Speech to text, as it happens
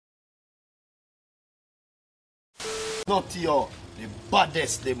Not yo, the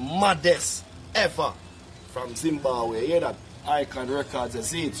baddest, the maddest ever from Zimbabwe. You hear that? Icon Records, you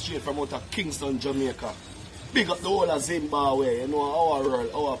see it straight from out of Kingston, Jamaica. Big up the whole of Zimbabwe, you know, our world,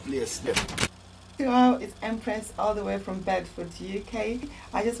 our place. Hello, it's Empress all the way from Bedford, UK.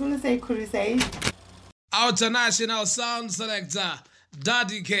 I just want to say Kurisei. International sound selector,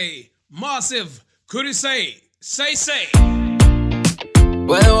 Daddy K, massive, Kurisei, say.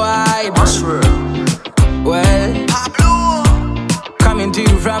 Well, wide, well, coming to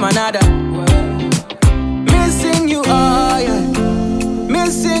you from another world. Missing you, oh yeah.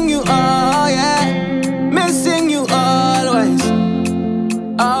 Missing you, oh yeah. Missing you always.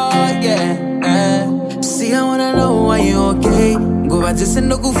 Oh yeah. See, I wanna know why you okay. Go back to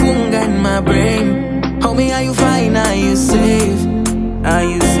send kufunga in my brain. Homie, are you fine? Are you safe? Are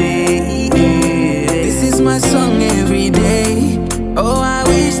you safe? This is my song every day. Oh, I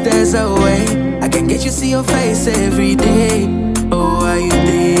wish there's a way I can get you see your face every day. Oh, are you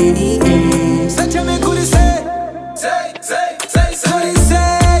there? So tell me, could you say? Could you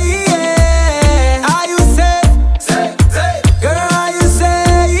say, yeah? Are you safe? Girl, are you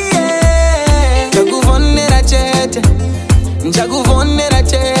safe? Yeah. Ndakuvonera chete, ndakuvonera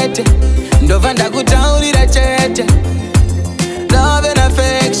chete, ndova ndakutaurira chete. Love and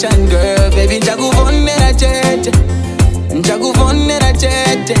affection, girl, baby, ndakuvonera chete. Ndakuvonera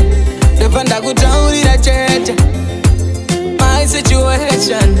chete, ndova ndakutaurira chete. My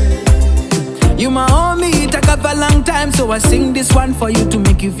situation, you my homie, it took up a long time, so I sing this one for you to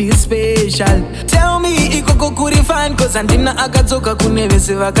make you feel special. Tell me, ikoko kuri fine, cause andina akadzoka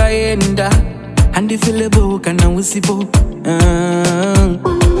kunevese vakaenda. Handifilebo kana usipo.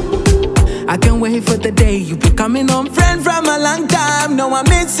 I can't wait for the day you be coming home, friend from a long time. Now I'm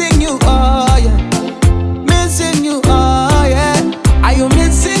missing you, oh yeah. Missing you, oh yeah. Are you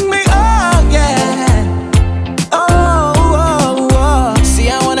missing me, oh yeah. Oh. See,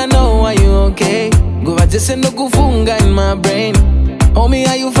 I wanna know, are you okay? Go back to send kufunga in my brain. Homie,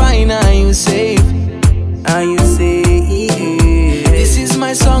 are you fine? Are you safe? Are you safe? This is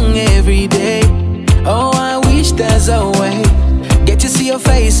my song every day. Oh, I wish there's a way. Get to see your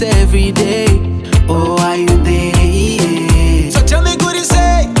face every day. Oh, are you there? So tell me, could you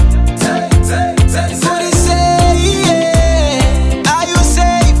say? Could you say, yeah? Are you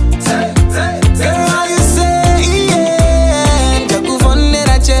safe? Girl, are you safe? Yeah.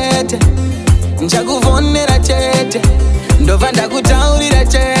 Ndakuvonera chete, ndakuvonera chete, ndova ndakutaurira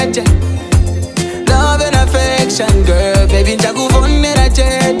chete. Love and affection, girl, baby, ndakuvonera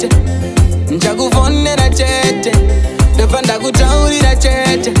chete, ndakuvonera chete, ndova ndakutaurira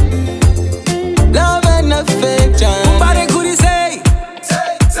chete. Love and affection. Kumbare kuri say,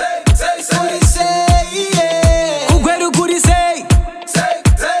 kuri say, yeah. Kugweru kuri say,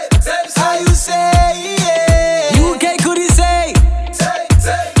 are you say, yeah. UK kuri say,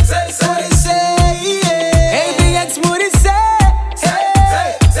 kuri say, yeah. ABX muri say,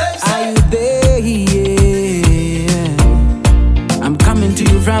 are you there, yeah. I'm coming to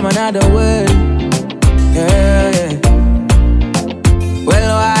you from another world, yeah.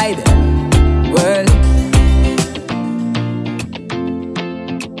 Well, wide world.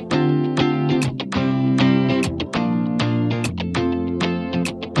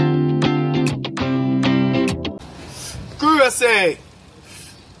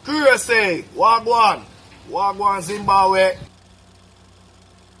 Kurisei, Wagwan Zimbabwe.